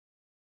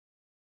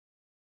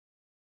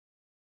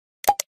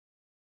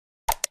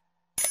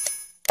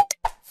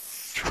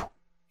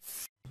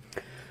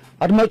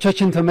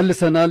አድማጮቻችን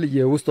ተመልሰናል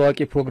የውስጥ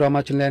አዋቂ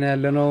ፕሮግራማችን ላይ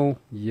ያለነው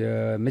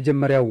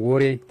የመጀመሪያው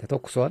ወሬ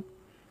ተተኩሷል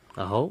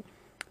አዎ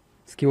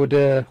እስኪ ወደ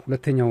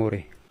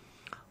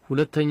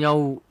ሁለተኛው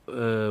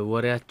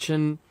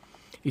ወሬያችን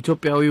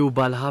ኢትዮጵያዊው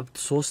ባለሀብት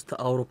 3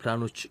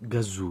 አውሮፕላኖች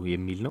ገዙ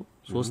የሚል ነው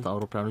 3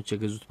 አውሮፕላኖች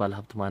የገዙት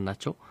ባለሀብት ማን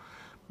ናቸው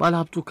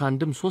ባለሀብቱ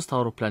ካንድም 3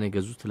 አውሮፕላን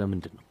የገዙት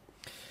ለምንድን ነው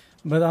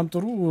በጣም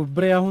ጥሩ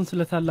ብሬያውን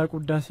ስለ ታላቁ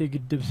ህዳሴ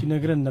ግድብ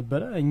ሲነግረን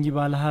ነበር እንጂ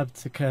ባለሀብት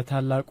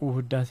ከታላቁ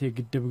ህዳሴ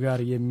ግድብ ጋር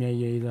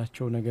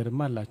የሚያያይዛቸው ነገርም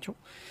አላቸው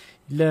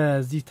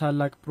ለዚህ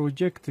ታላቅ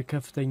ፕሮጀክት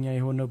ከፍተኛ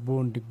የሆነ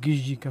ቦንድ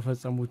ግዢ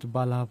ከፈጸሙት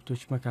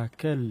ባለሀብቶች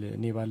መካከል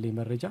እኔ ባለኝ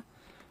መረጃ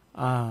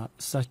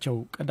እሳቸው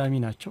ቀዳሚ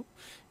ናቸው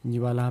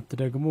እኚህ ባለሀብት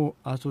ደግሞ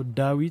አቶ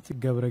ዳዊት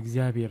ገብረ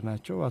እግዚአብሔር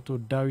ናቸው አቶ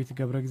ዳዊት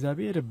ገብረ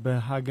እግዚአብሔር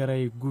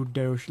በሀገራዊ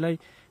ጉዳዮች ላይ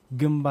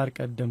ግንባር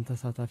ቀደም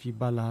ተሳታፊ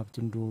ባለሀብት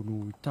እንደሆኑ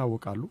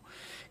ይታወቃሉ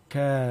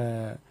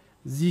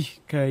ከዚህ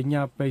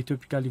ከኛ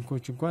በኢትዮጵያ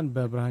ሊንኮች እንኳን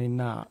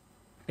በብርሃንና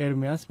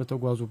ኤርሚያስ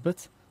በተጓዙበት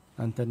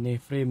አንተና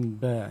ኤፍሬም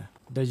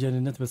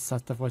በደጀንነት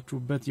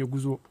በተሳተፋችሁበት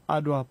የጉዞ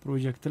አድዋ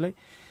ፕሮጀክት ላይ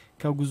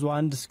ከጉዞ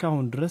 1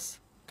 እስካሁን ድረስ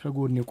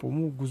ከጎን የቆሙ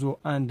ጉዞ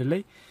 1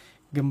 ላይ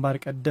ግንባር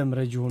ቀደም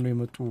ረጅ ሆኖ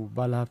የመጡ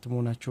ባለሀብት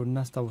መሆናቸውን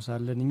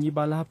እናስታውሳለን እኚህ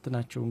ባለሀብት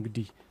ናቸው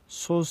እንግዲህ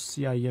 3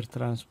 የአየር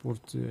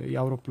ትራንስፖርት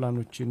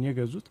የአውሮፕላኖችን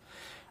የገዙት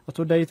አቶ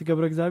ዳዊት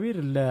ገብረ እግዚአብሔር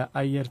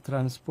ለአየር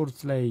ትራንስፖርት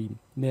ላይ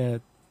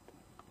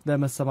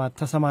ለመሰማራት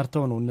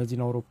ተሰማርተው ነው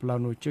እነዚህ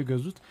አውሮፕላኖች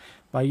የገዙት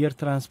በአየር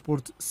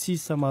ትራንስፖርት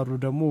ሲሰማሩ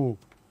ደግሞ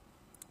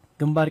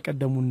ግንባር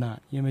ቀደሙና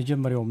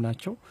የመጀመሪያው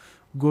ናቸው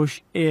ጎሽ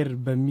ኤር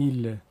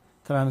በሚል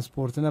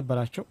ትራንስፖርት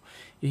ነበራቸው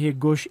ይሄ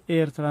ጎሽ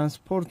ኤር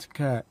ትራንስፖርት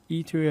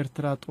ከኢትዮ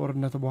ኤርትራ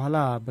ጦርነት በኋላ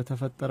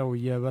በተፈጠረው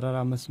የበረራ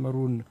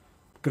መስመሩን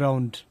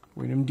ግራውንድ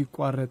ወይንም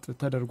እንዲቋረጥ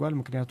ተደርጓል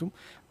ምክንያቱም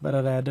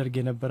በረራ ያደርግ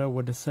የነበረ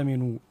ወደ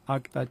ሰሜኑ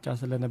አቅጣጫ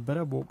ስለነበረ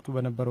በወቅቱ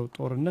በነበረው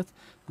ጦርነት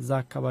እዛ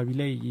አካባቢ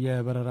ላይ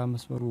የበረራ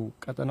መስመሩ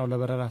ቀጠናው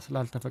ለበረራ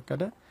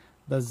ስላልተፈቀደ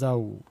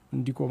በዛው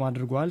እንዲቆም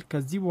አድርጓል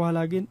ከዚህ በኋላ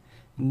ግን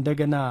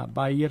እንደገና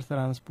በአየር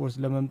ትራንስፖርት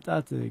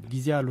ለመምጣት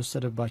ጊዜ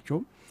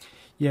አልወሰደባቸውም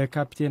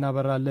የካፒቴን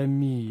አበራ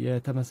ለሚ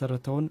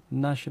የተመሰረተውን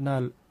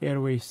ናሽናል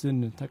ኤርዌይስን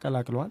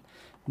ተቀላቅለዋል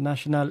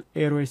ናሽናል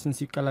ኤርዌይስን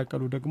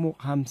ሲቀላቀሉ ደግሞ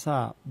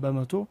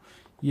 50%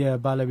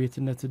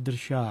 የባለቤትነት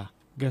ድርሻ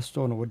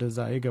ገዝቶ ነው ወደዛ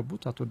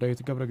የገቡት አቶ ዳዊት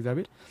ገብረ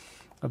እግዚአብሔር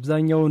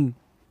አብዛኛውን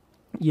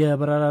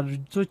የበረራ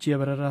ድርጅቶች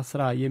የበረራ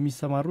ስራ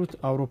የሚሰማሩት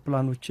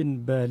አውሮፕላኖችን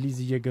በሊዝ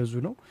እየገዙ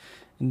ነው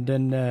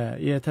እንደነ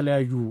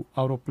የተለያዩ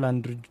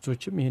አውሮፕላን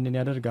ድርጅቶችም ይሄንን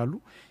ያደርጋሉ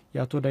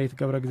የአቶ ዳዊት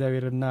ገብረ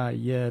እግዚአብሔርና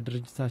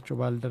የድርጅታቸው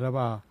ባልደረባ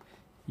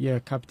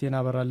የካፒቴን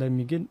አበራ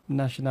ለሚግን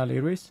ናሽናል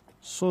ኤርዌይስ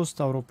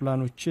 3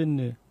 አውሮፕላኖችን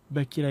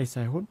በኪራይ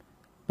ሳይሆን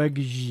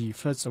በግዢ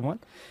ፈጽሟል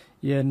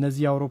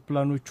የነዚህ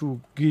አውሮፕላኖቹ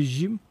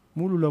ግዢም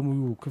ሙሉ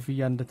ለሙሉ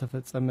ክፍያ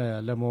እንደተፈጸመ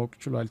ለማወቅ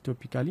ችሏል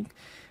ኢትዮፒካ ሊንክ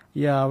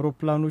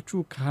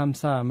የአውሮፕላኖቹ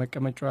ከ50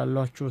 መቀመጫ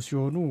ያሏቸው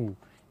ሲሆኑ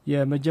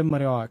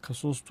የመጀመሪያዋ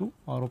ከ3ቱ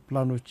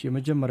አውሮፕላኖች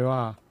የመጀመሪያዋ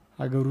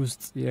ሀገር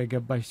ውስጥ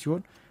የገባች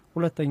ሲሆን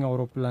ሁለተኛው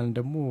አውሮፕላን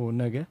ደግሞ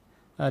ነገ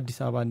አዲስ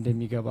አበባ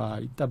እንደሚገባ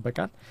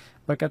ይጠበቃል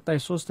በቀጣይ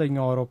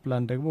ሶስተኛው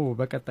አውሮፕላን ደግሞ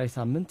በቀጣይ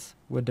ሳምንት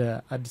ወደ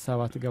አዲስ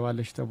አበባ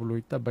ትገባለች ተብሎ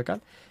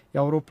ይጠበቃል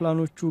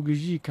የአውሮፕላኖቹ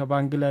ግዢ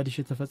ከባንግላዴሽ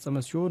የተፈጸመ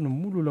ሲሆን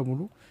ሙሉ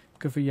ለሙሉ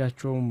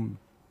ክፍያቸውም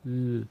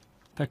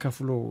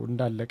ተከፍሎ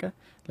እንዳለቀ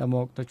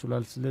ለማወቅ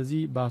ተችሏል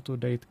ስለዚህ በአቶ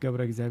ዳዊት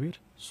ገብረ እግዚአብሔር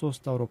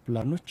 3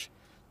 አውሮፕላኖች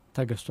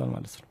ተገዝቷል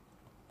ማለት ነው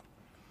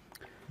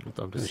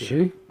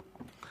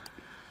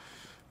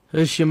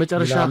እሺ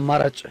የመጨረሻ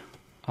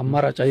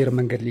አማራጭ አየር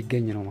መንገድ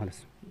ሊገኝ ነው ማለት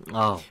ነው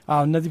አዎ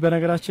እነዚህ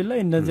በነገራችን ላይ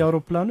እነዚህ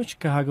አውሮፕላኖች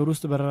ከሀገር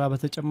ውስጥ በረራ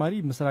በተጨማሪ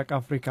ምስራቅ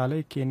አፍሪካ ላይ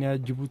ኬንያ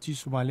ጅቡቲ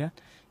ሶማሊያ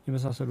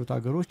የመሳሰሉት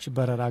ሀገሮች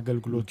በረራ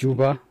አገልግሎት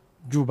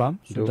ጁባም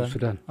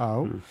ሱዳን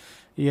አዎ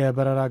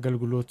የበረራ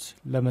አገልግሎት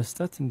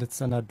ለመስጠት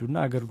እንደተሰናዱና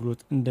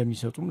አገልግሎት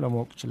እንደሚሰጡም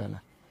ለማወቅ ይችላል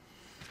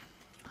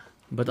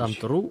በጣም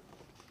ጥሩ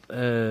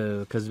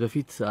ከዚህ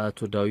በፊት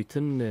አቶ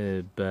ዳዊትን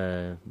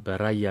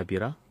በራያ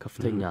ቢራ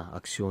ከፍተኛ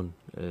አክሲዮን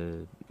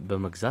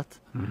በመግዛት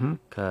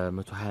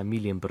ከ120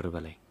 ሚሊዮን ብር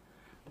በላይ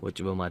ወጪ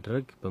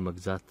በማድረግ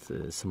በመግዛት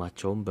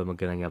ስማቸውን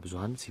በመገናኛ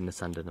ብዙሃን ሲነሳ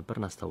እንደነበር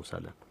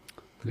እናስታውሳለን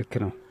ልክ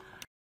ነው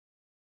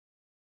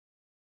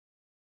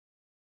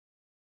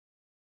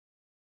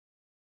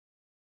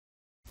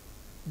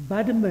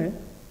ባድመ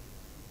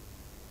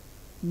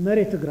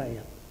መሬት ትግራይ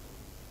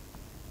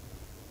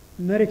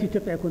መሬት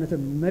ኢትዮጵያ ኮነተ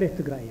መሬት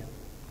ትግራይ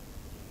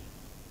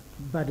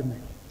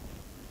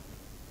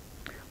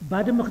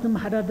ባድመ ከተማ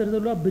ሓዳደር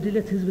ዘለው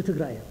በድለት ህዝብ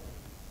ትግራይ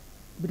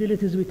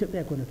በድለት ህዝብ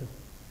ኢትዮጵያ ኮነተ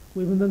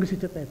ወይ በመንግስት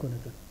ኢትዮጵያ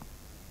ኮነተ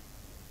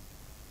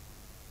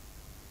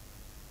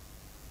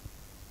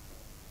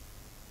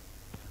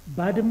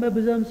ባድመ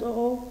በዘምጽኦ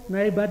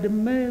ናይ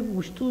ባድመ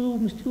ውሽጡ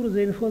ምስጢሩ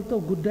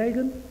ዘይፈልጠው ጉዳይ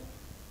ግን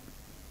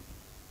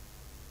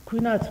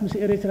ኩናት ምስ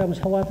ኤርትራ ምስ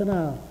ህዋትና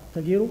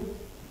ተገይሩ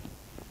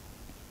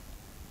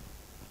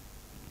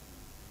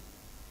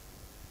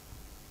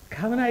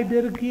ካምና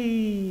ይደርጊ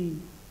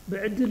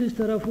بعدل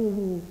استرافو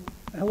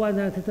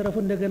هوانا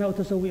تترافون دغنا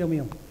وتسوي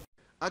يوم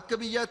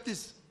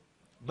اكبياتس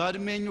بعد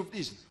ما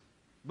ينفديس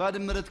بعد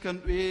مرت كان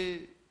ايه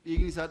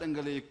يغني سات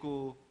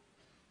انغليكو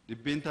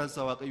Dibbeentaan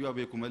isaa waaqayyoo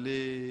beeku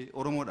malee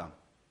Oromoodhaan.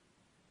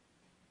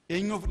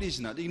 Eenyuuf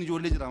dhiisna dhiigni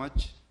ijoollee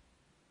jedhamachi.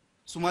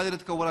 Sumaalee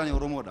irratti kan waraane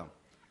Oromoodhaan.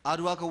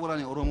 Adwaa kan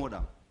waraane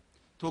Oromoodhaan.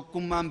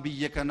 Tokkummaan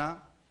biyya kanaa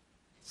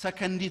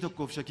sakandii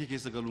tokkoof shakkii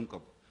keessa galuun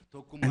qabu.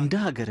 እንደ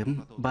ሀገርም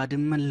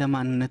ባድመን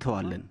ለማን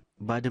እንተዋለን?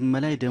 ባድመ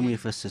ላይ ደሙ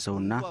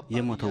የፈሰሰውና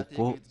የሞተው እኮ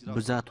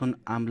ብዛቱን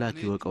አምላክ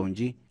ይወቀው እንጂ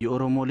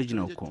የኦሮሞ ልጅ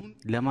ነው እኮ።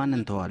 ለማን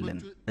እንተዋለን?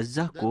 እዛ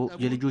እኮ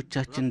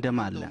የልጆቻችን ደም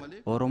አለ።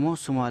 ኦሮሞ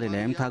ሶማሌ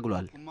ላይም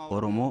ታግሏል።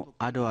 ኦሮሞ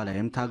አድዋ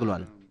ላይም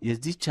ታግሏል።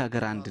 የዚህች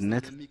ሀገር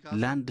አንድነት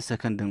ለአንድ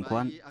ሰከንድ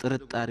እንኳን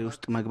ጥርጣሬ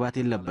ውስጥ መግባት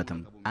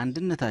የለበትም።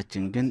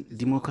 አንድነታችን ግን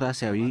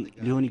ዲሞክራሲያዊ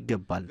ሊሆን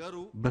ይገባል።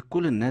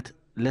 በኩልነት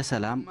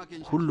ለሰላም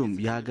ሁሉም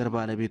የሀገር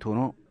ባለቤት ሆኖ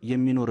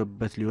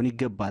የሚኖርበት ሊሆን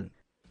ይገባል።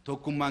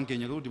 ቶኩማን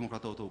ከኛው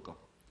ዲሞክራታው ተውቀው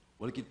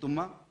ወልቂጡማ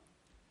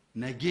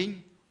ነገኝ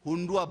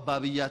ሁንዱ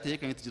አባብያቴ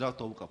ከነት ጅራው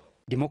ተውቀው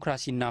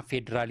ዲሞክራሲና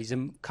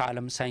ፌደራሊዝም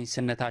ከዓለም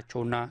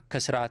ሳይንስነታቸውና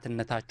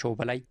ከስርዓትነታቸው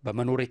በላይ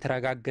በመኖር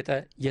የተረጋገጠ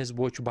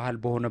የህዝቦች ባህል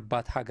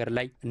በሆነባት ሀገር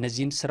ላይ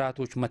እነዚህን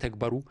ስርዓቶች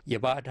መተግበሩ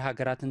የባዕድ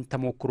ሀገራትን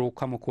ተሞክሮ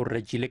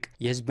ከመኮረጅ ይልቅ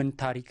የህዝብን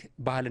ታሪክ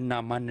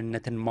ባህልና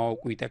ማንነትን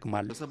ማወቁ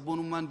ይጠቅማል።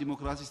 ሰቦኑማን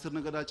ዲሞክራሲ ስር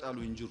ነገዳ ጫሉ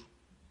እንጅሩ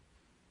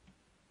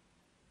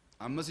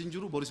አመስ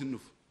እንጅሩ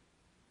ቦሪስኑፍ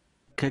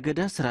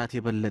ከገዳ ስርዓት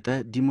የበለጠ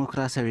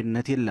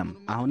ዲሞክራሲያዊነት የለም።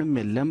 አሁንም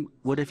የለም፣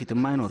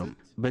 ወደፊትም አይኖርም።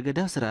 በገዳ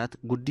ስርዓት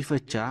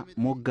ጉዲፈቻ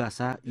ሞጋሳ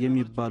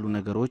የሚባሉ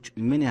ነገሮች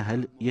ምን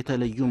ያህል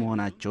የተለዩ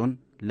መሆናቸውን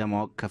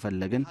ለማወቅ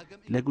ከፈለግን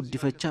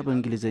ለጉዲፈቻ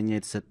በእንግሊዘኛ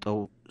የተሰጠው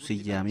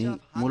ስያሜ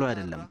ሙሉ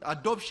አይደለም።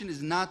 አዶፕሽን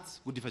ኢዝ ናት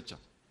ጉዲፈቻ።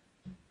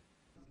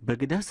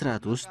 በገዳ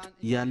ስርዓት ውስጥ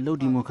ያለው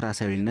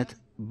ዲሞክራሲያዊነት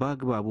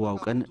በአግባቡ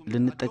አውቀን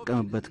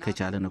ልንጠቀምበት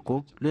ከቻለን እኮ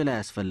ሌላ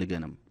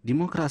ያስፈልገንም።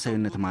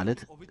 ዲሞክራሲያዊነት ማለት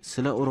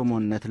ስለ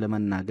ኦሮሞነት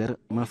ለመናገር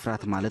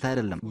መፍራት ማለት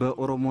አይደለም።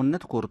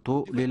 በኦሮሞነት ኮርቶ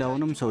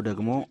ሌላውንም ሰው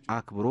ደግሞ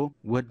አክብሮ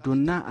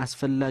ወዶና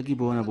አስፈላጊ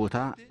በሆነ ቦታ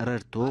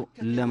ረድቶ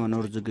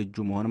ለመኖር ዝግጁ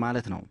መሆን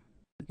ማለት ነው።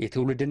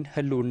 የትውልድን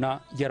ህልውና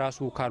የራሱ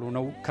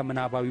ካልሆነው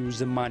ከምናባዊው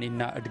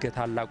ዝማኔና እድገት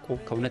አላቆ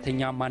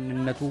ከእውነተኛ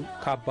ማንነቱ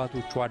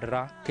ከአባቶቹ አደራ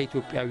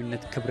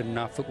ከኢትዮጵያዊነት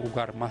ክብርና ፍቅሩ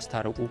ጋር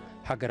ማስታረቁ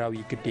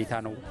ሀገራዊ ግዴታ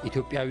ነው።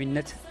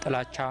 ኢትዮጵያዊነት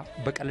ጥላቻ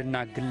በቀልና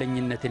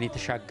ግለኝነትን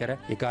የተሻገረ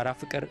የጋራ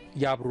ፍቅር፣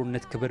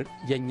 የአብሮነት ክብር፣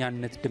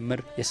 የኛነት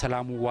ድምር፣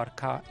 የሰላሙ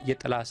ዋርካ፣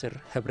 የጥላ ስር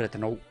ህብረት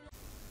ነው።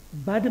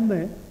 ባድመ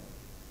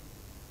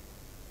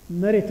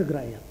መሬት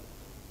ትግራይ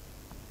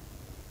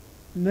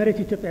መሬት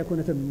ኢትዮጵያ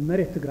ኮነተ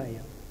መሬት ትግራይ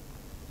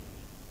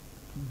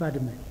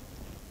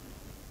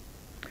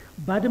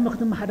ባድመ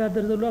ከተማ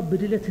ሓዳደር ዘሏ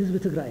ብድለት ህዝብ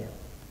ትግራይ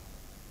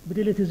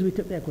ብድለት ህዝብ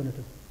ኢትዮጵያ ኮነተ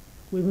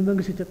ወይ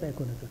በመንግስት ኢትዮጵያ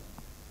ኮነተ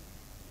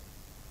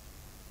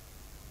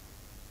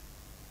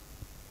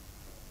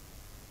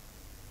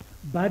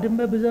ባድመ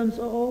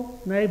በዘምጽኦ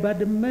ናይ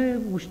ባድመ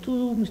ውሽጡ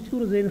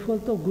ምስጢሩ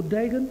ዘይንፈልጦ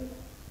ጉዳይ ግን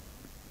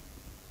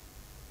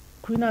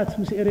ኩናት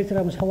ምስ ኤርትራ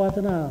ምስ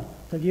ህዋትና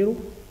ተገይሩ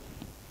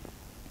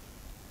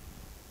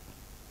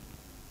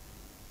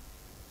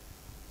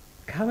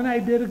ካምናይ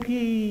ደርጊ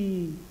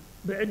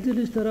بعدل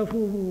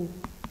استرافو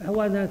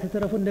حوانا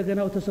تترافو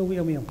እንደገናው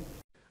ተሰውየው ነው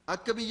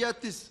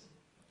አከብያትስ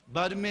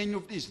ባድሜኝ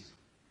ፍዲስ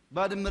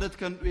ባድ ምረት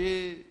ከን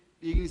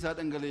ይግኒሳ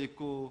ደንገለ እኮ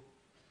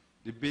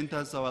ዲቤንታ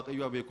ሳዋቀዩ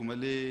አቤኩ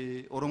መሌ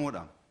ኦሮሞዳ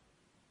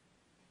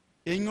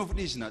ኤኞ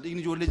ፍዲስና ዲግኒ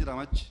ጆሌ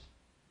ጅራማች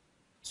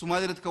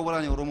ሱማሌ ረት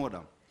ከወራኔ ኦሮሞዳ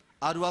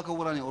አድዋ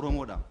ከወራኔ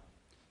ኦሮሞዳ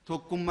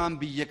ቶኩማን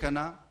ቢየከና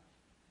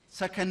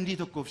ሰከንዲ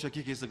ተኮፍ ሸኪ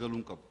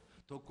ከሰገሉን ቀብ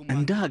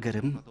እንደ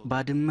ሀገርም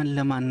ባድመን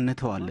ለማን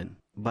እንተዋለን?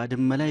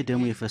 ባድመ ላይ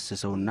ደሙ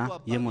የፈሰሰውና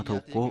የሞተው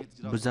እኮ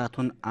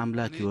ብዛቱን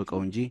አምላክ ይወቀው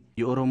እንጂ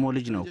የኦሮሞ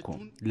ልጅ ነው እኮ።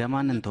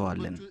 ለማን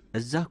እንተዋለን?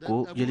 እዛ እኮ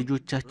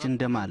የልጆቻችን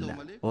ደም አለ።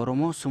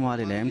 ኦሮሞ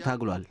ሶማሌ ላይም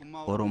ታግሏል።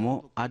 ኦሮሞ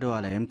አድዋ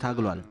ላይም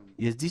ታግሏል።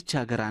 የዚህች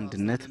ሀገር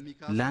አንድነት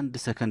ለአንድ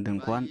ሰከንድ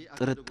እንኳን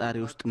ጥርጣሬ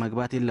ውስጥ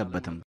መግባት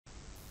የለበትም።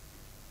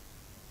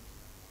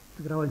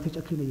 ትግራዋን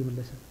ተጨክነ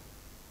ይመለሰ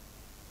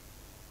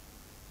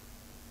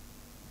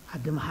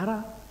عد محرا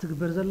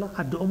تكبر زلا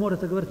عد أمور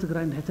تكبر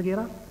تقرأ إنها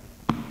تجيرا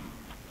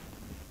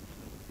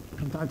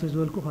كم تعرف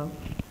تزول كوها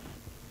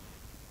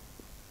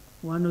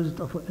وأنا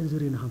زت أفو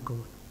أنزرين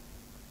هنكون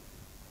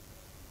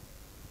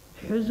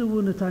حزب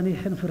نتاني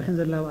حن فرحين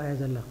زلا وآية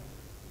زلا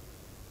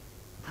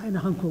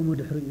تاينا هنكون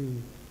مدحري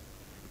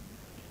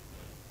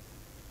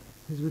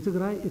حزب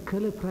تقرأ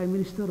إكله برايم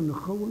مينستر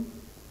نخون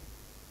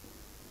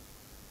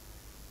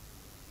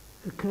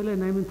إكله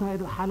نايمن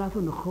تايد حالات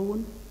نخون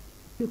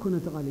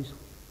يكون تقاليسه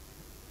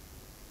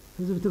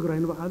حزب تقرأ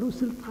نبعلو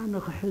سلطان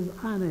خحز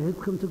أنا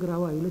هبكم تقرأ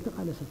واي ولا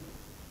تقالسه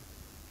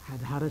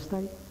حد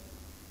حرستاي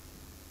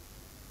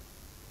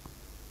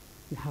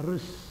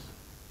يحرس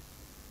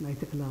نايت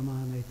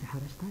إعلاما نايت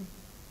حرستاي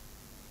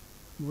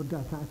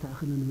مودع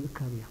تأخذنا من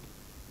الكابية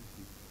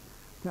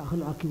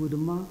تأخذ عكي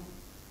ودما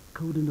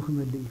كود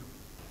نخمل لي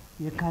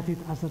يكاتي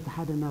تأثر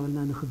تحدنا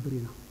ولنا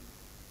نخبرنا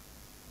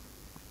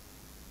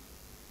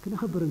كنا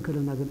خبرن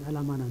كلنا قل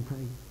إعلاما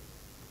ننتهي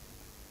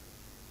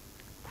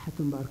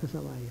تحتم بارك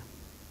سوايا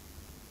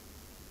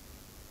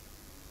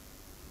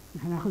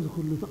نحن أخذ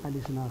كله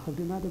تقاليسنا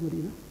خبرنا هذا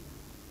مرينا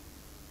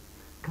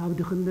كاب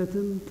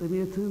دخنتن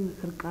طبيعتن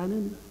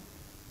إرقانن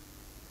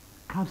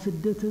كاب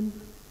سدتن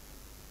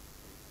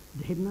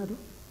دحيدنا دو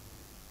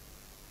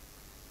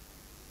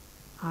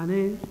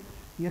أنا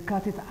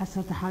يكاتت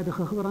 11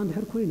 خبر عند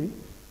حر كوينه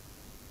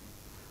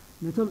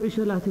نتم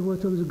عشلاتي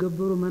وتم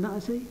زقبروا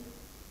مناسي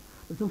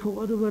وتم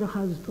فوقدوا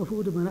برخاز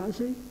طفودوا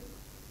مناسي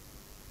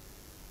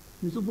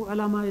نصبوا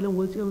علامة إلى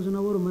وجههم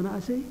زنوروا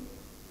مناسي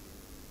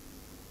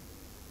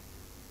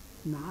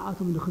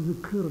نعاتهم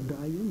نخذكر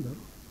دايم در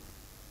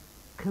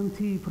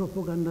كمتي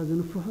بروباغندا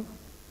زنفحه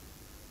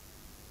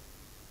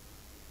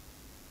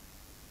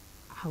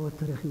حوات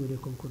تاريخي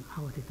وليكم كن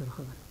حواتي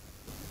ترخبا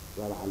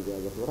ولا عن جاء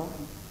ظهورا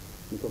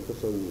نتم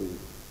تسوي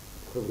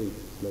خبري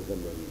لازم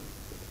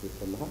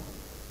يصلها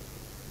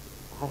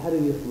حدا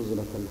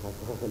يخبزنا كلها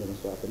تخافنا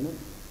مسواتنا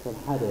كان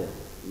حدا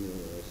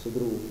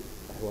صدروا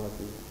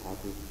أحواتي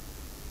حاتوا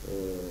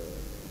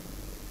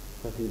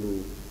كفيلوا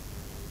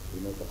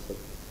المتصل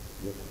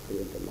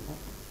يتخيل كلها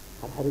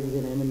حدا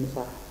يجينا من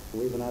مساح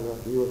ويبنى هذا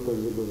يوصل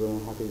زوجهم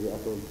حتى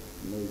يأتون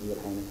ما يجي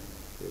الحين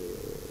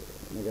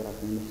نجارات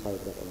من الصايد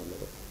كمان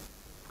لبس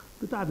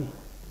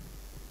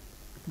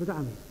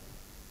بتعمي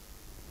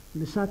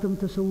نساتهم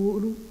تسووا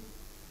له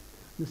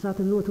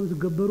نساتهم لوتهم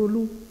تجبروا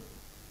له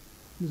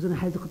نزنا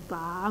حيث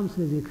قطع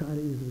مثل ذيك على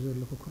إيد بزول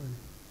لك وكان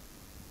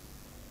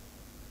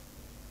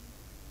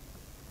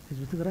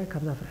حزب تقرأ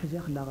كابلا في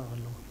الحجاج لا غير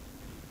الله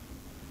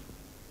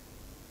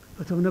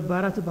فتم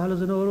نبارات بهذا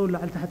زنورو اللي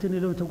على تحتني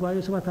لهم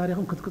تقواي سوا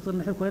تاريخهم كنت قصر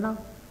نحكي هنا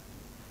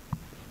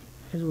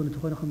حزب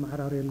نتكون خم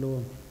عراري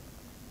اللوم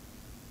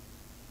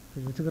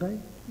حزب تقرأ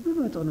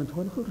بما تقولون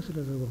تكون خبر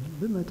سلا زوجهم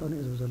بما تقولون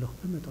إذا بزول لك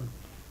بما تقولون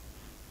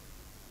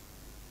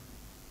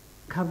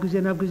خاب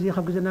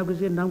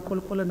جزي نام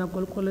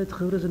كل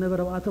تخبر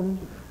زنبر واتهم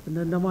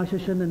إن ما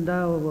ششن إن دا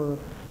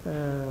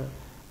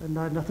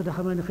إن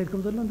نتدخل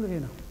خيركم زلنا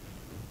دوينا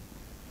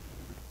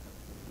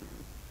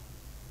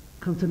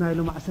كم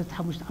تنايلوا مع 10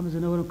 حمش عام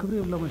زنورن كبري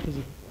ولا ما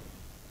حزي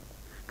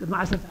قد مع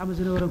 10 عام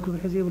زنورن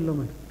كبري حزي ولا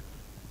ما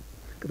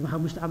قد مع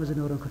 5 عام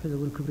زنورن حزي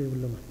ولا كبري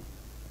ولا ما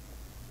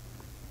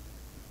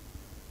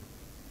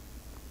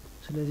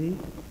سلازي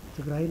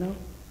تقراينا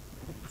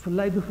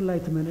بفلاي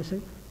تمنسي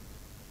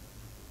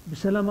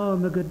بسلامة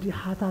ومجدي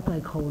حتى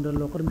تايخون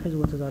الله قرم حزب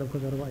وتزارب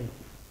كزاربائي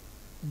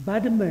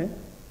بعد ما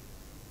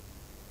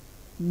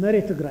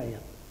مريت تقرايا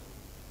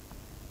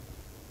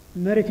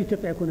مريت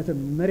يتبع كونة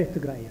مريت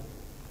تقرايا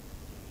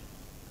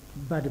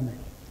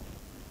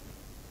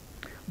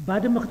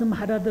بعد ما ختم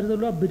حدا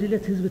درزلوا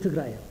بدلت حزب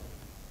تقرايا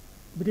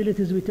بدلت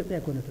حزب يتبع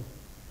كونة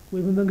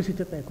ويبمنجس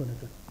يتبع كونة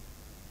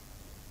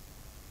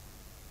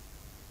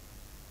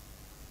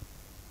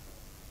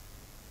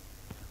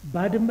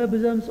بعد ما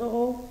بزمس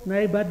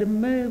ناي بعد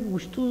ما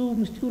وشتو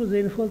مستور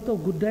زين فلتو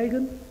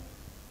قدايقن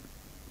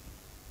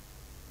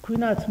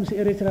كوينات مس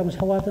إريترا مس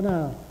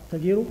حواتنا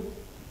تجيرو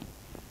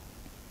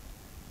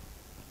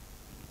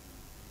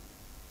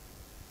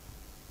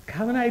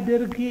كامنا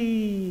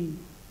يدركي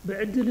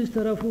بعدل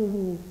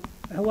استرفوه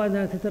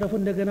حوانا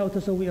تترفون دقنا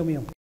وتسوي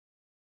يوم